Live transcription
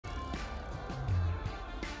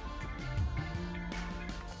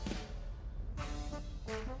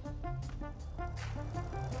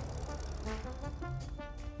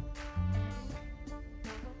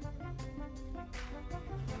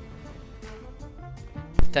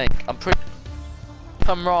think. If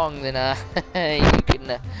I'm wrong, then you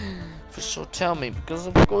can for sure tell me, because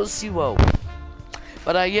of course you will.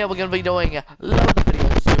 But yeah, we're gonna be doing a lot of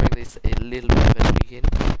videos during this little bit of a weekend.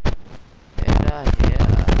 And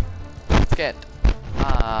yeah, let's get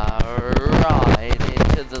right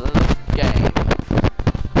into the game.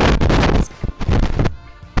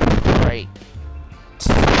 Great.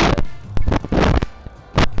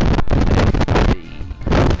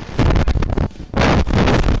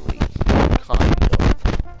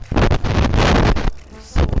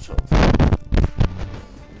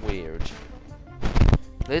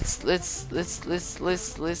 Let's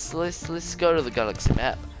go to the galaxy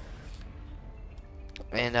map.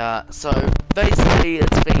 And so basically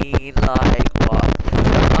it's been like what,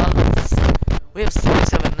 months? We have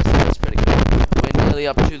 67, that's pretty good. We're nearly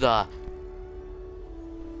up to the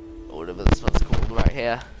whatever this one's called right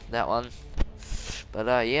here, that one.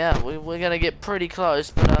 But yeah, we're gonna get pretty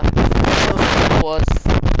close, but of course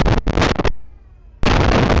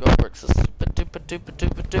go bricks is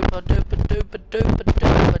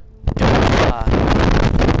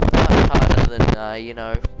harder than you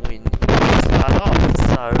know, when you start off,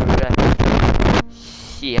 so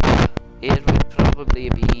yeah, it would probably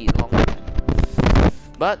be longer,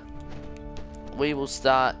 but we will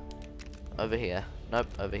start over here. Nope,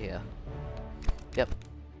 over here. Yep,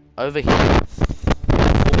 over here for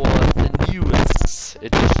the newest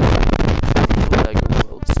edition of LEGO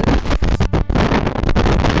World Series.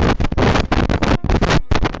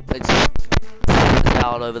 Let's send it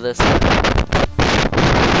out over this.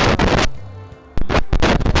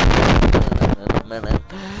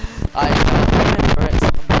 I remember it, so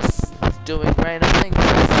I'm just doing random things.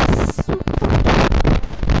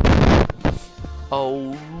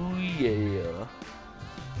 Oh yeah.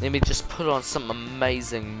 Let me just put on some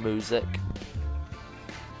amazing music.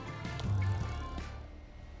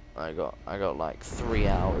 I got like 3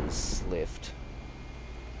 hours left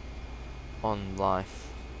on life.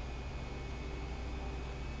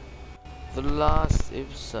 The last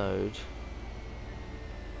episode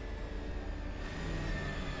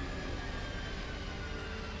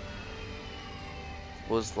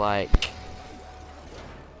was like,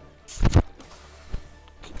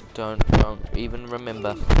 don't even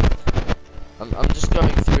remember. I'm just going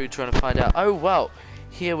through trying to find out. Oh well,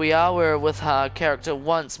 here we are. We're with our character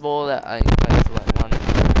once more that I played for like one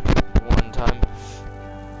time.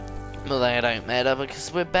 Well, that don't matter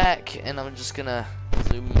because we're back, and I'm just gonna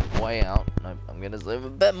zoom way out. Nope, I'm gonna zoom a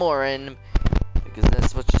bit more in because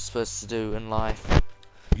that's what you're supposed to do in life.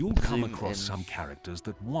 You'll come across some characters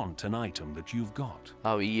that want an item that you've got.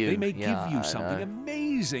 Oh, They may give you something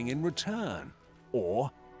amazing in return,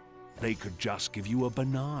 or they could just give you a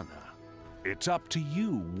banana. It's up to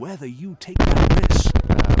you whether you take that risk.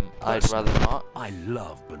 I'd rather not. I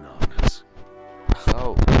love bananas.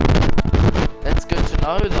 Oh, that's good to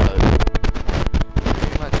know, though.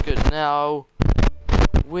 Very much good. Now,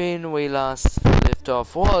 when we last left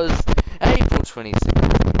off was April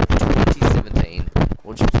 26th, 2017,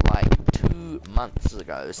 which was like 2 months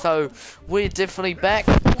ago. So we're definitely back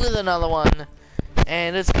with another one,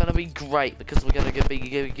 and it's gonna be great because we're gonna be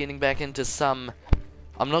getting back into some.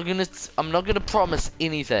 I'm not gonna promise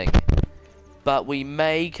anything, but we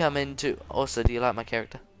may come into. Also, do you like my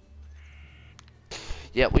character?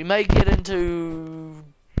 Yeah, we may get into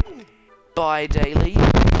buy daily.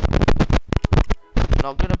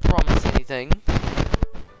 Not gonna promise anything,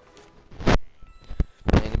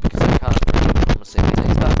 mainly because I can't really promise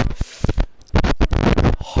anything, but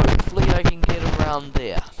hopefully I can get around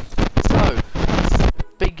there. So let's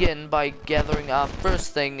begin by gathering our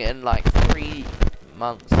first thing in like 3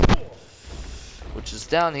 months, which is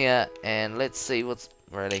down here, and let's see what's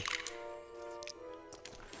ready.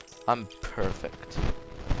 I'm perfect.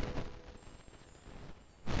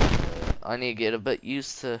 I need to get a bit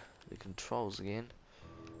used to the controls again.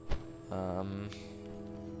 Oh,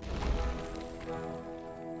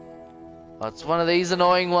 it's one of these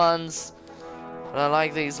annoying ones. But I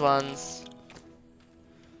like these ones.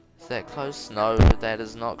 Is that close? No, that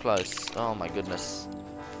is not close. Oh my goodness.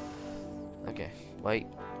 Okay, wait.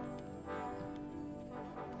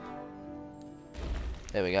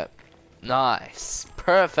 There we go. Nice.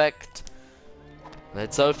 Perfect.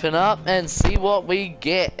 Let's open up and see what we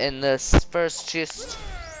get in this first chest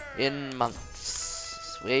in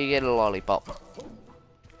months. We get a lollipop.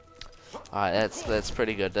 Alright, that's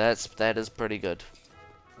pretty good. That is pretty good.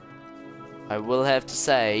 I will have to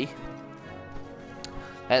say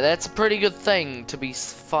that's a pretty good thing to be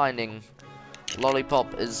finding.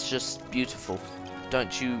 Lollipop is just beautiful.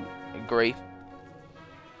 Don't you agree?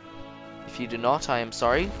 If you do not, I am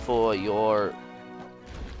sorry for your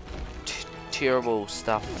terrible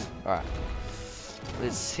stuff. Alright.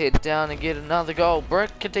 Let's head down and get another gold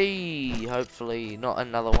brickety. Hopefully not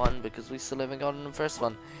another one because we still haven't gotten the first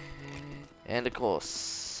one. And of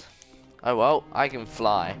course. Oh well, I can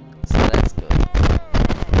fly. So that's good.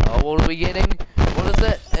 Oh, what are we getting? What is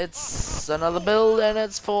it? It's another build and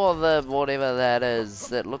it's for the whatever that is.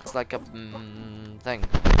 That looks like a thing.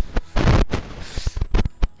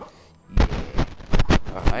 Yeah.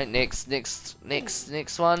 Alright, next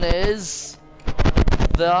one is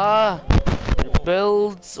the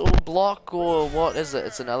builds or block or what is it?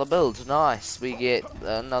 It's another build. Nice. We get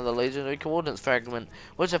another legendary coordinates fragment,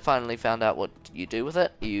 which I finally found out what you do with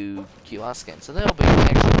it. You QR scan. So that'll be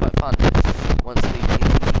actually quite fun once we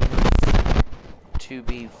get to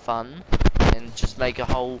be fun and just make a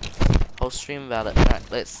whole stream about it.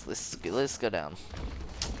 Alright, let's go down.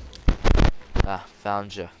 Ah,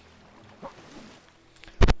 found you.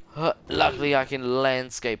 Luckily I can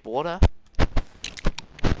landscape water.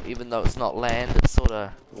 Even though it's not land, it's sort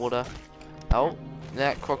of water. Oh,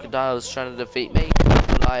 that crocodile is trying to defeat me.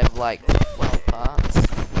 But I have like 12 hearts.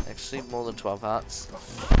 Actually, more than 12 hearts.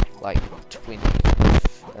 Like 20.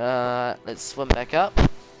 Let's swim back up.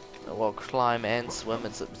 Well, climb and swim.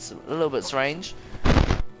 It's a little bit strange.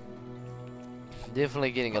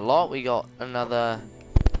 Definitely getting a lot. We got another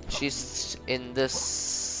chest in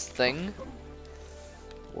this thing.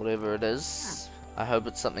 Whatever it is. I hope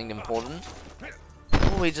it's something important.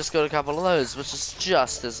 We just got a couple of those, which is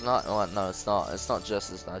just as nice. Oh, no, it's not. It's not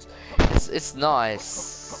just as nice. It's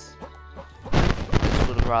nice. I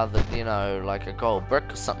would have rather, you know, like a gold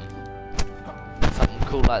brick or something. Something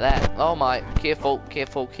cool like that. Oh my, careful,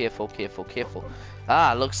 careful, careful, careful, careful.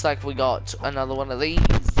 Ah, looks like we got another one of these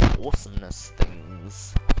awesomeness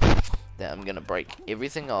things that I'm gonna break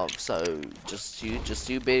everything off. So just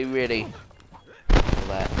you be ready for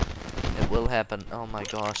that. It will happen. Oh my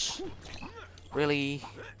gosh. Really?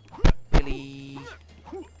 Really?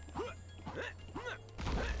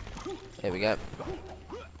 There we go.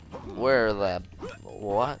 Where are the...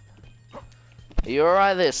 What? Are you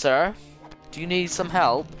alright there, sir? Do you need some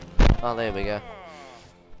help? Oh, there we go.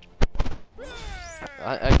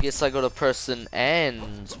 I guess I got a person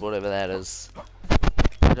and whatever that is.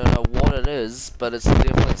 I don't know what it is, but it's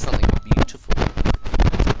definitely something beautiful.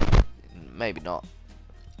 Maybe not,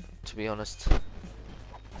 to be honest.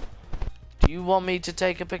 Do you want me to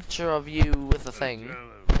take a picture of you with a thing?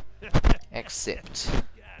 Accept.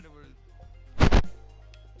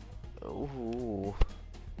 Ooh.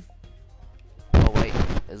 Oh wait,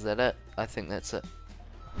 is that it? I think that's it.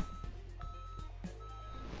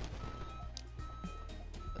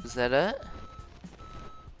 Is that it?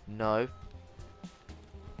 No.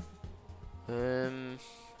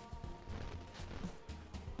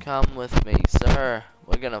 Come with me, sir.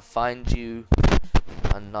 We're gonna find you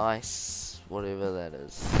a nice whatever that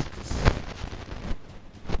is.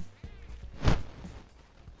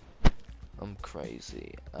 I'm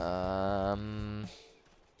crazy.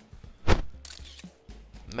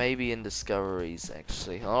 Maybe in discoveries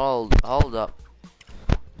actually. Hold up.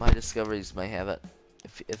 My discoveries may have it.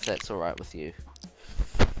 If that's alright with you.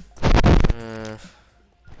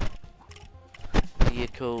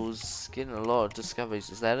 Vehicles, getting a lot of discoveries.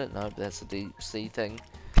 Is that it? No, that's a deep sea thing.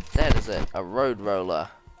 That is it. A road roller.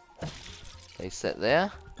 Place that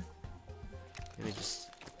there. Let me just.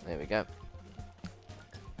 There we go.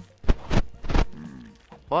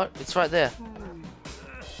 What? It's right there.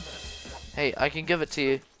 Hey, I can give it to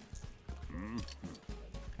you.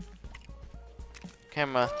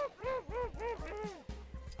 Camera.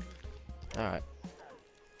 Alright.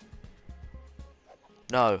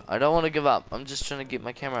 No, I don't want to give up. I'm just trying to get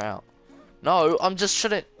my camera out. No, I'm just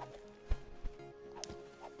trying to...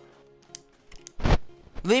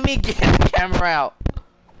 Let me get the camera out.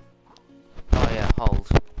 Oh yeah, hold.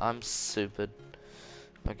 I'm stupid.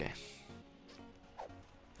 Okay.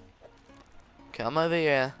 Come over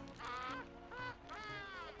here.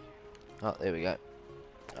 Oh, there we go.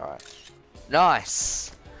 Alright.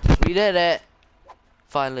 Nice! We did it!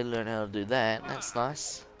 Finally learned how to do that. That's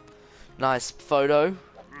nice. Nice photo.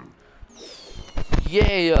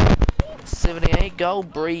 Yeah! 78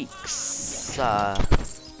 gold bricks.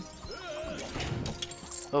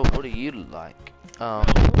 Oh, what do you like?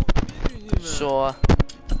 Sure.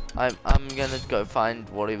 I'm gonna go find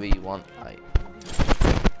whatever you want.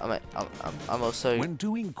 I'm also... When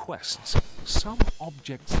doing quests, some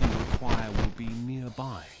objects you require will be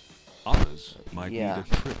nearby. Others might need a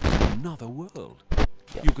trip to another world.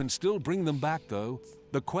 Yeah. You can still bring them back, though.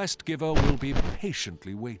 The quest giver will be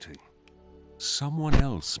patiently waiting. Someone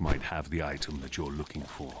else might have the item that you're looking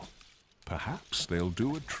for. Perhaps they'll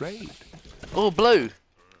do a trade. Oh, blue!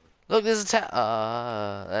 Look, there's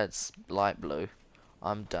a that's light blue.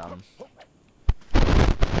 I'm dumb.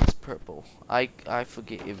 It's purple. I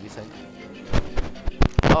forget everything.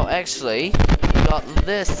 Oh, actually, we got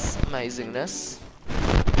this amazingness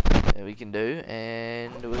that we can do,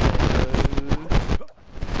 and we're gonna go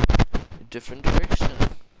a different direction.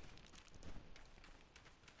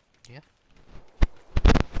 Yeah.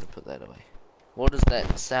 Put that away. What is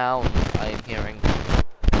that sound I am hearing?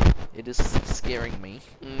 It is scaring me.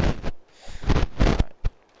 Alright.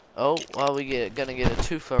 Oh, well, gonna get a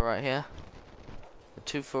twofer right here. A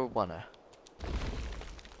 2-for-1er.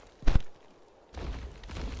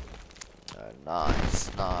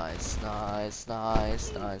 Nice, nice, nice,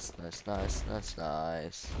 nice, nice, nice, nice, nice,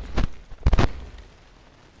 nice.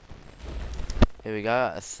 Here we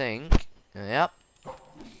go, I think. Yep.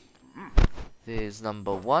 There's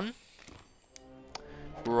number 1.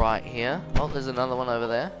 Right here. Oh, there's another one over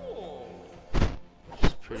there. Which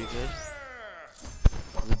is pretty good.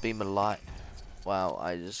 The beam of light. Wow,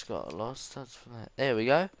 I just got lost touch from that. There we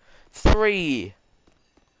go. 3.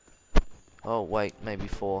 Oh, wait, maybe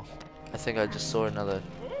 4. I think I just saw another.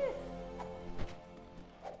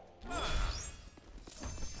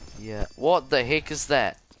 Yeah. What the heck is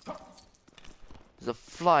that? There's a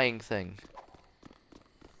flying thing.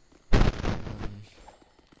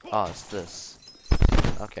 Oh, it's this.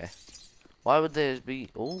 Okay. Why would there be...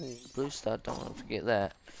 Oh, blue star. Don't want to forget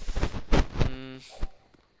that.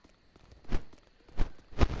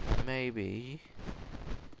 Maybe...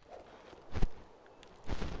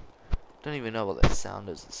 Don't even know what that sound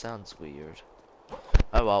is. It sounds weird.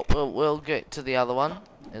 Oh well, we'll get to the other one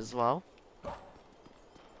as well.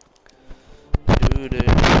 And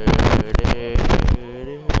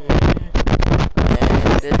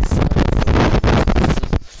it's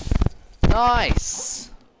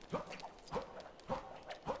nice.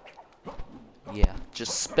 Yeah,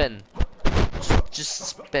 just spin. Just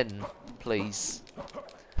spin, please.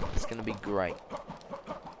 It's gonna be great.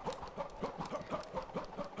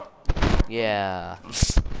 Yeah.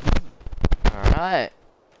 Alright.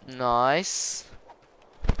 Nice.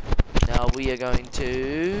 Now we are going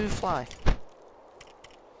to fly.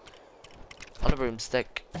 On a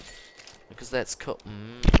broomstick. Because that's cool.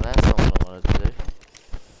 That's not what I wanted to do.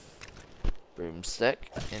 Broomstick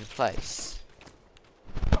in place.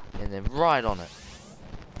 And then right on it.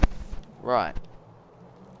 Right.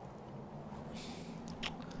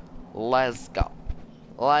 Let's go.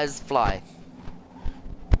 Let's fly.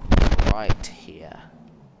 Right here.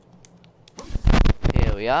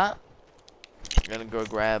 Here we are. We're gonna go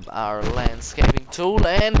grab our landscaping tool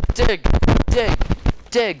and dig, dig,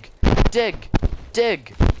 dig, dig,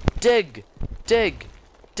 dig, dig, dig,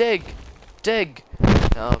 dig, dig.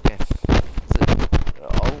 Okay.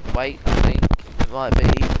 Oh wait, I think it might be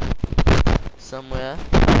somewhere.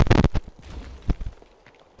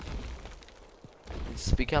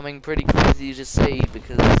 It's becoming pretty crazy to see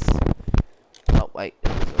because. Oh wait, it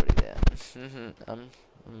was already there. I'm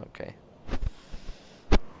okay.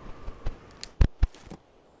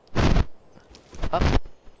 Up.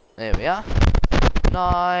 There we are.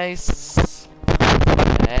 Nice.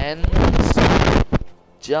 And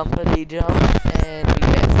jumpity jump, and we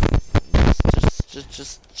get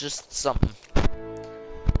just something.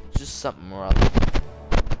 Just something or other.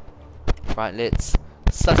 Right, let's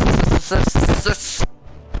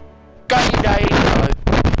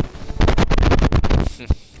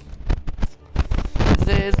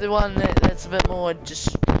There's the one that's a bit more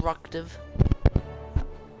destructive.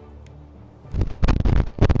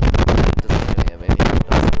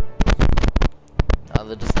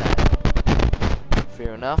 Other does that.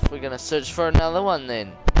 Fair enough. We're gonna search for another one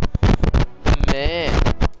then. Man.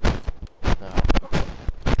 No.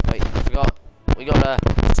 Wait, I forgot. We got a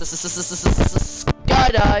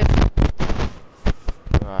skydive.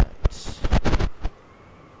 Right.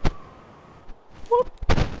 Whoop.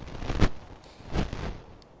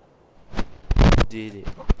 Did it.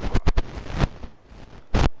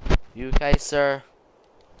 You okay, sir?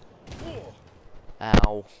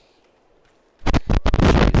 Ow.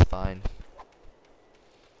 He's fine.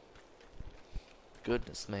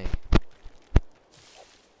 Goodness me.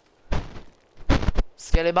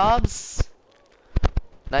 Skelly Bobs.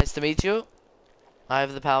 Nice to meet you. I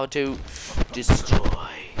have the power to destroy.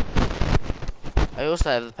 I also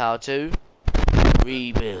have the power to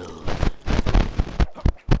rebuild.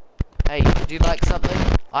 Hey, would you like something?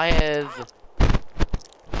 I have.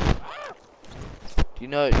 Do you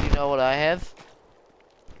know what I have?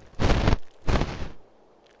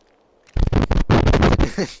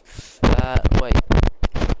 Wait.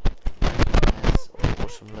 There's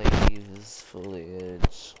autumn leaves,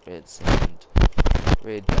 foliage, red sand.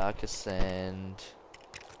 Red darker sand.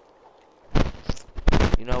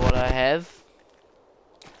 You know what I have?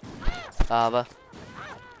 Lava.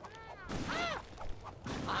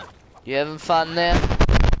 You having fun there?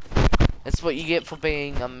 That's what you get for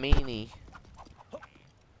being a meanie.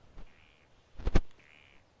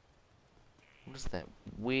 What is that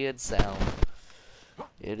weird sound?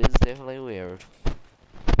 It is definitely weird.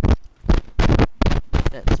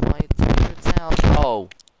 That's my weird sound. Oh.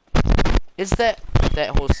 Is that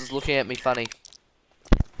horse is looking at me funny.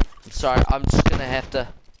 I'm sorry, I'm just gonna have to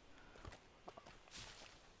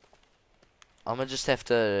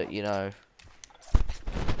you know,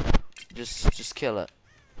 just kill it.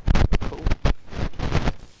 Cool.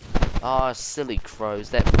 Oh, silly crows,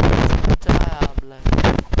 that Diablo.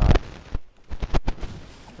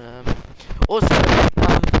 Right. Also, let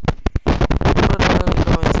me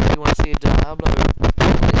know if you want to see a Diablo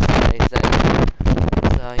thing.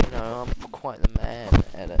 You know, I'm quite the man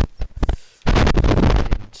at it.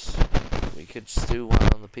 And we could just do one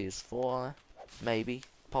on the PS4, maybe,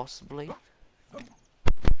 possibly,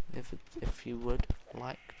 if you would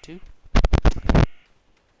like to.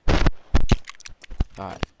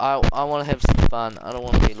 Alright, I want to have some fun. I don't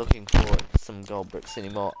want to be looking for some gold bricks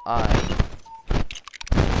anymore. I'm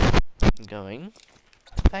going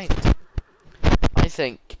to paint. I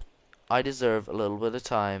think I deserve a little bit of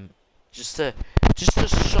time just to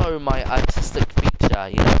show my artistic feature,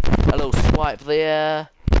 you know, a little swipe there,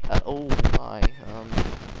 oh my,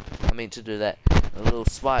 I meant to do that, a little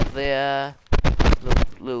swipe there,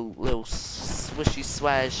 little swishy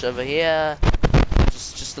swash over here,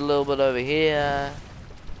 just a little bit over here,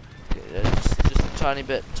 just a tiny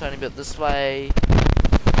bit this way,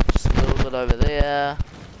 just a little bit over there,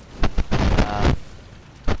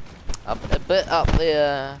 a bit up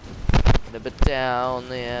there, and a bit down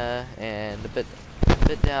there, and a bit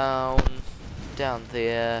down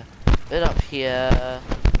there, a bit up here, a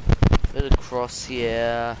bit across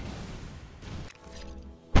here.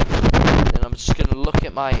 Then I'm just gonna look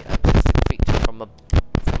at my artistic feature from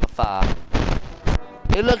afar.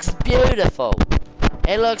 It looks beautiful.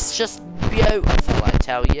 It looks just beautiful, I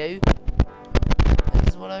tell you. That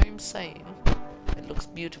is what I'm saying. It looks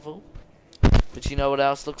beautiful. But you know what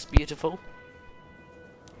else looks beautiful?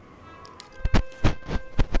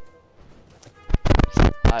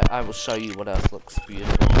 I will show you what else looks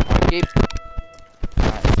beautiful.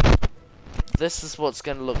 Right. This is what's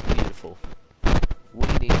going to look beautiful. We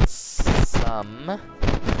need some...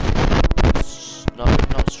 No,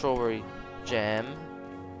 not strawberry jam.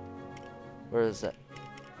 Where is it?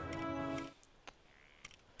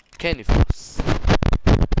 Candy floss.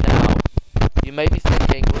 Now, you may be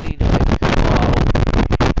thinking, what are you doing? Well,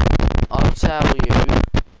 I'll tell you.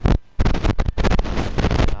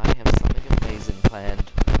 I have something amazing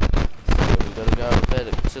planned. We gotta go a bit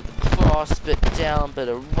to the cross, bit down, bit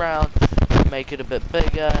around, make it a bit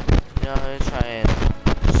bigger, you know, try and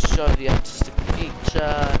show the artistic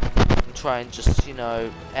feature, and try and just, you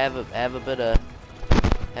know, have a bit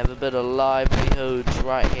of livelihood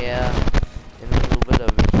right here, and a little bit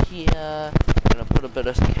over here. We're gonna put a bit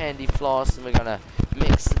of candy floss, and we're gonna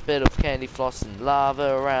mix a bit of candy floss and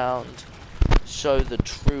lava around, show the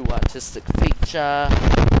true artistic feature.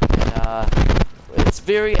 And, it's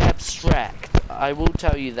very abstract, I will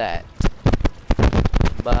tell you that.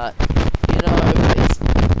 But, you know,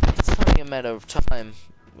 it's only a matter of time,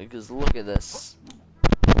 because look at this.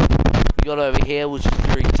 We got over here, which is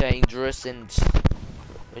very dangerous and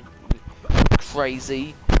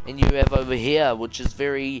crazy, and you have over here, which is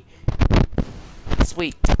very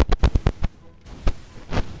sweet.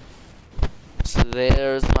 So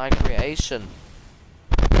there's my creation.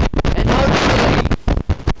 And hopefully,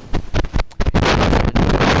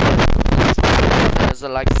 as I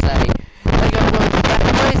like to say, I got one back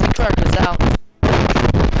crazy crackers out.